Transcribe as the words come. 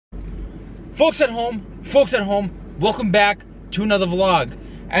Folks at home, welcome back to another vlog.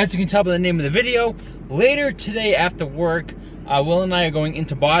 As you can tell by the name of the video, later today after work, Will and I are going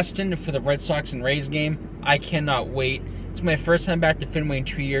into Boston for the Red Sox and Rays game. I cannot wait. It's my first time back to Fenway in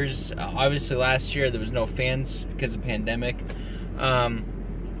 2 years. Obviously last year there was no fans because of the pandemic. The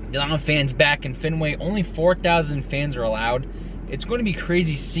amount of fans back in Fenway, only 4,000 fans are allowed. It's going to be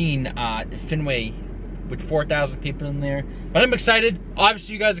crazy seeing Fenway with 4,000 people in there. But I'm excited.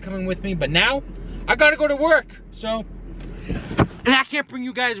 Obviously you guys are coming with me, but now I gotta go to work. So, and I can't bring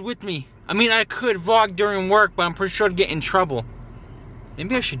you guys with me. I mean, I could vlog during work, but I'm pretty sure I'd get in trouble.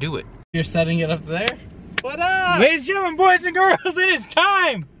 Maybe I should do it. You're setting it up there? What up? Ladies and gentlemen, boys and girls, it is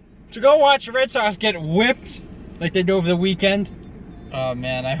time to go watch the Red Sox get whipped like they did over the weekend. Oh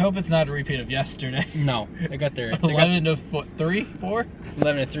man, I hope it's not a repeat of yesterday. No, they got their 11 to 3, 4?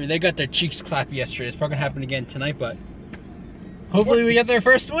 11 to 3. They got their cheeks clapped yesterday. It's probably gonna happen again tonight, but hopefully we get their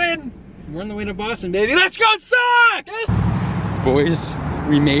first win. We're on the way to Boston, baby. Let's go, Sox! Boys,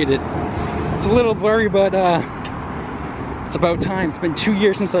 we made it. It's a little blurry, but it's about time. It's been 2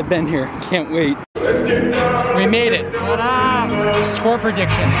 years since I've been here. Can't wait. We made it. Score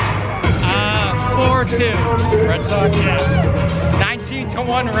prediction. 4-2. Red Sox.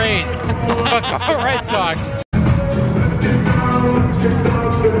 19-1 Rays. Red Sox.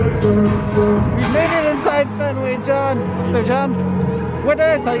 We made it inside Fenway, John. So John, what did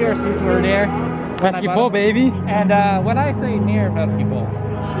I tell you our seats were near? Basketball, baby. And when I say near basketball,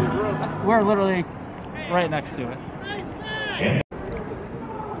 we're literally right next to it.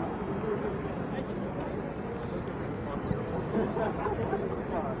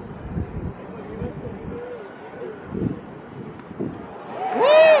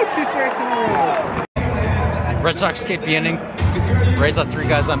 Woo! 2 strikes in a row. Red Sox escaped the inning. Rays left 3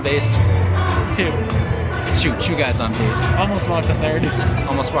 guys on base. 2 guys on base. Almost walked the third.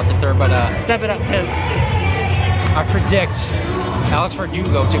 Almost walked the third, but Step it up, Pip. I predict Alex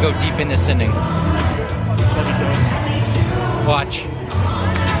Verdugo to go deep in this inning. Watch.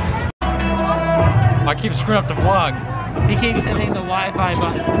 I keep screwing up the vlog. He keeps hitting the Wi-Fi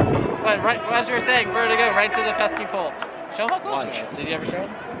button. But right, as you were saying, Vertigo, right to the pesky pole. Show him how close you are. Did you ever show him?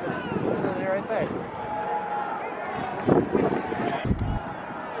 Literally right there.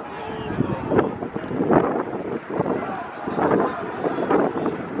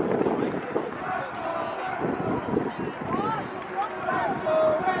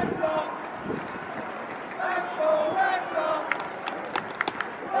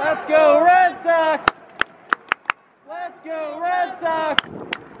 Let's go Red Sox! Let's go Red Sox!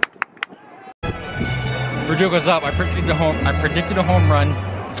 Verdugo's up. I predicted a home run.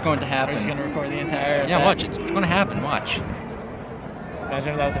 It's going to happen. We're just gonna record the entire. Yeah, watch. It's going to happen. Watch. Imagine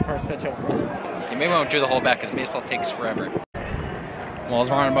if that was the first pitch over. Okay, maybe I won't do the whole back because baseball takes forever. Well, I was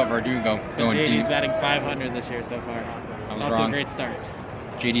wrong about Verdugo going JD's deep. batting 500 this year so far. I was Off wrong. to a great start.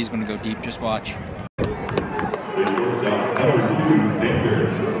 JD's going to go deep. Just watch.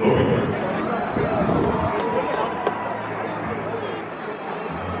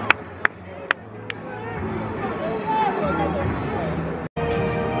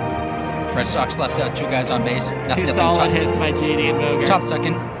 Red Sox left 2 guys on base. Two solid hits by JD and Boger. Top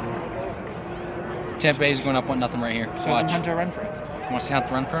second. Tampa Bay is going up 1-0 right here. So Watch. Hunter run for it. You want to see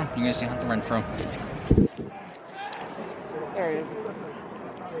Hunter run for him? You're going to see Hunter run for him. There he is.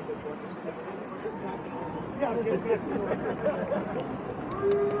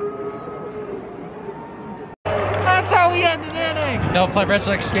 That's how we end an inning. Double play. Red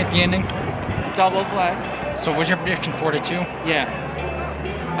Sox escape the inning. Double play. So what's your prediction? 4-2? Yeah.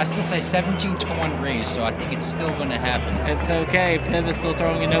 I still say 17-1 Rays, so I think it's still going to happen. It's okay. Piv is still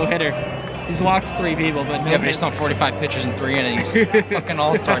throwing a no-hitter. He's walked 3 people, but no Yeah, but he's hits. thrown 45 pitches in 3 innings. Fucking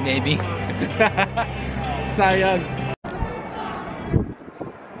all-star, baby. Cy Young.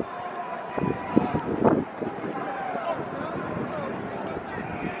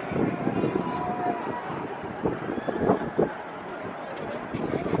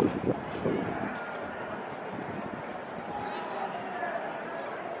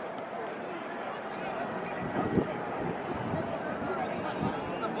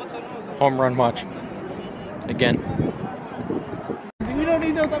 Home run watch. Again. We don't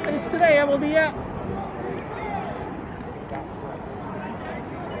need those updates today, MLB app.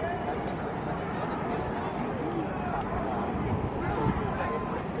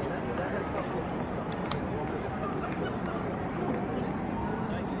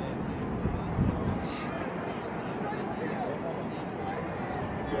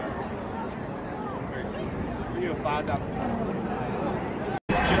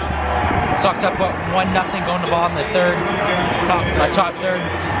 Sox up 1-0 going to ball in the third. Top third.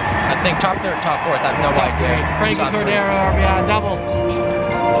 I think top third, top fourth. I have no idea. Frankie Cordero RBI double.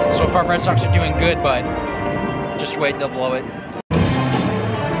 So far, Red Sox are doing good, but just wait, they'll blow it.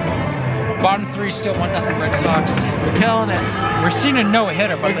 Bottom three, still 1-0 Red Sox. We're killing it. We're seeing a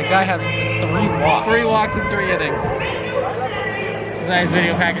no-hitter, but the guy has 3 walks. 3 walks in 3 innings. There's a nice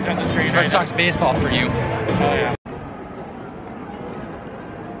video package on the screen. Red Sox baseball for you. Oh yeah.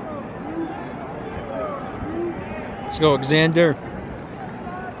 Let's go, Xander.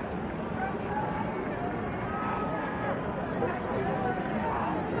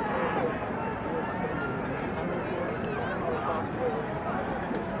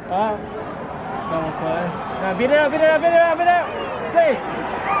 Don't play. No, beat it out, beat it out, beat it out, beat it out. Safe.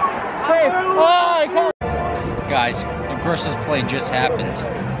 Safe. Oh, I can't. Guys, the versus play just happened.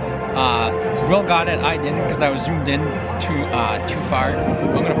 Will got it, I didn't because I was zoomed in too far.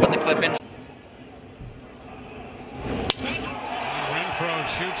 I'm gonna put the clip in. Renfroe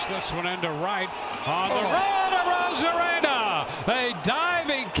shoots this one into right on the road to Rosarena. A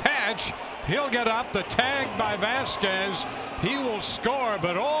diving catch. He'll get up. The tag by Vasquez. He will score,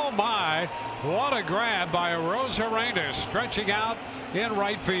 but oh my, what a grab by Rosarena, stretching out in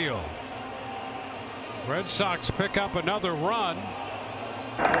right field. Red Sox pick up another run.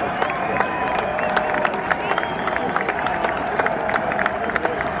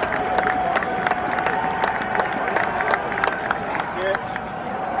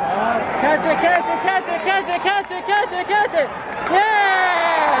 Catch it, catch it, catch it, catch it, catch it, catch it, catch it.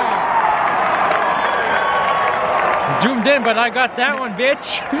 Yeah! Zoomed in, but I got that one,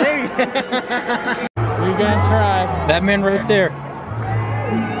 bitch. We're gonna try. That man right there.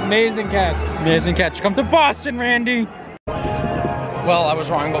 Amazing catch. Amazing catch. Come to Boston, Randy. Well, I was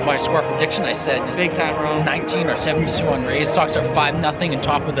wrong about my score prediction. I said Big time wrong. 19 or 72 on Rays. Sox are 5-0 and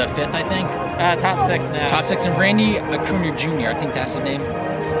top of the 5th, I think. Top 6 now. Top 6, and Randy Acuna Jr., I think that's his name.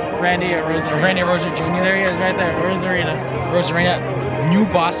 Randy Rosarena. Randy Rosarena Jr. There he is, right there. Rosarena. Rosarena, new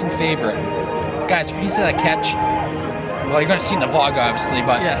Boston favorite. Guys, if you see that catch, well, you're going to see in the vlog, obviously,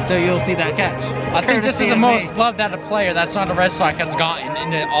 but Yeah, so you'll see that catch. I think this is the most love that a player that's not a Red Sox has gotten in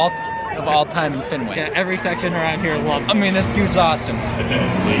the all time in Fenway. Yeah, every section around here loves I mean, this dude's awesome.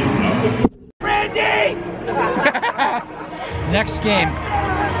 Randy! Next game,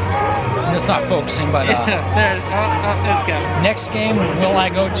 it's not focusing, but there's Kevin. next game, will I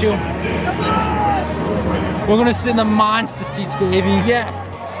go to? We're gonna sit in the monster seats, baby. Yes.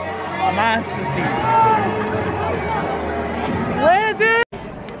 Monster seat. Randy!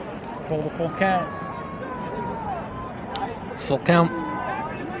 Pull the full count. Full count.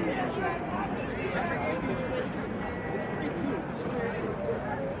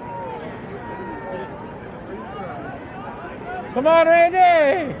 Come on,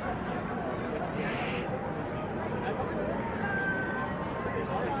 Randy!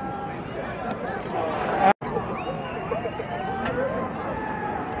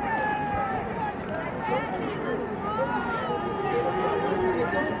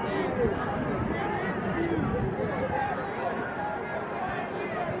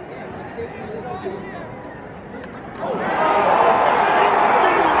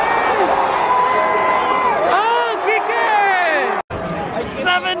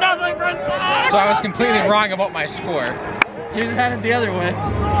 So I was completely wrong about my score. You just had it the other way.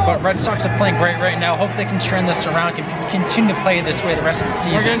 But Red Sox are playing great right now. Hope they can turn this around, can continue to play this way the rest of the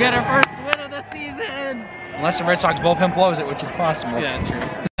season. We're gonna get our first win of the season! Unless the Red Sox bullpen blows it, which is possible. Yeah, true.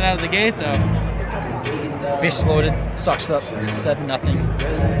 Out of the gate though. Bases loaded. Sox up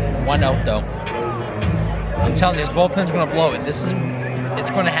 7-0. 1 out though. I'm telling you, this bullpen's gonna blow it. It's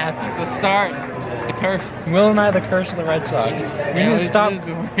gonna happen. It's a start. It's the curse. Will and I, the curse of the Red Sox. We need to stop.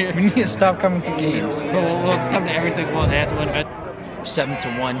 We We need to stop coming to games. But we'll just come to every single one. They have to win it.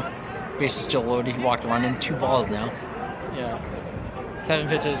 7-1. Base is still loaded. He walked around in 2 balls now. Yeah. 7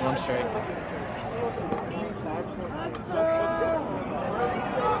 pitches, 1 strike.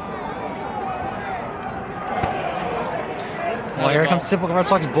 Well, here comes typical Red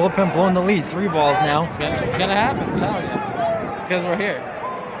Sox bullpen blowing the lead. 3 balls now. It's gonna happen, I'm telling you. It's because we're here.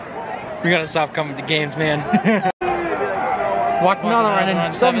 We gotta stop coming to games, man. Walked another run in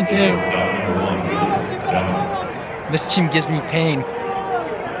 7-2. This team gives me pain.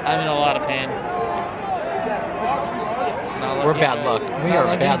 I'm in a lot of pain. We're bad luck. We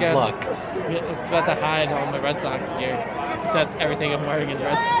are bad luck. We're about to hide all my Red Sox gear. Except everything I'm wearing is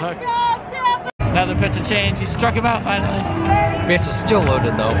Red Sox. Another pitch of change. He struck him out finally. Base is still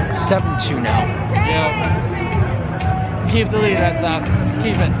loaded though. 7-2 now. Yeah. Keep the lead, Red Sox.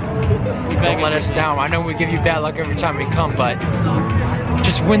 Keep it. Don't let us down. I know we give you bad luck every time we come, but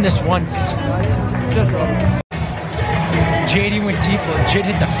just win this once. Just once. JD went deep. Legit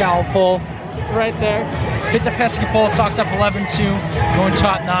hit the foul pole. Right there. Hit the pesky pole. Sox up 11-2. Going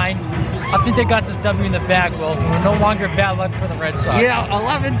top 9. I think they got this W in the bag, Will. We're no longer bad luck for the Red Sox. Yeah,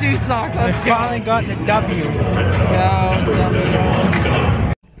 11-2 Sox. They finally got the W. Yeah,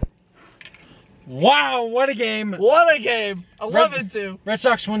 Wow, what a game. what a game. 11-2. Red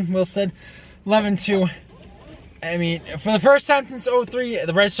Sox win, Will said. 11-2. I mean, for the first time since 03,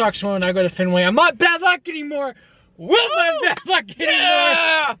 the Red Sox won. I go to Fenway. I'm not bad luck anymore. Will's not bad luck anymore.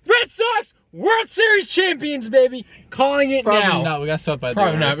 Yeah! Red Sox, World Series champions, baby. Calling it Probably now. not. We got swept by the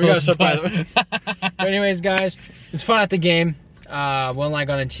Probably not. We got swept by the But anyways, guys, it's fun at the game. Will and I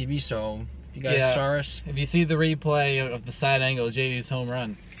got on TV, so if you guys saw us. If you see the replay of the side angle, JD's home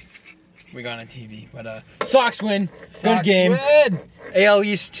run. We got on TV. But Sox win. Sox Good game. win. AL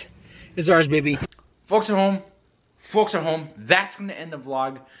East is ours, baby. Folks at home, that's going to end the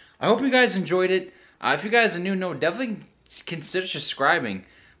vlog. I hope you guys enjoyed it. If you guys are new, definitely consider subscribing.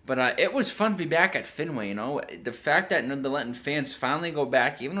 But it was fun to be back at Fenway, you know. The fact that they're letting fans finally go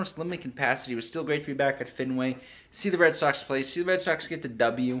back, even though it's limited capacity, it was still great to be back at Fenway. See the Red Sox play, see the Red Sox get the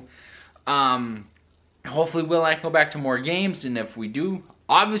W. Hopefully Will and I can go back to more games, and if we do,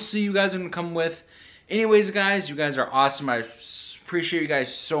 obviously you guys are going to come with. Anyways, guys, you guys are awesome. I appreciate you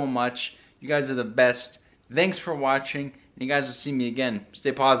guys so much. You guys are the best. Thanks for watching, and you guys will see me again.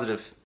 Stay positive.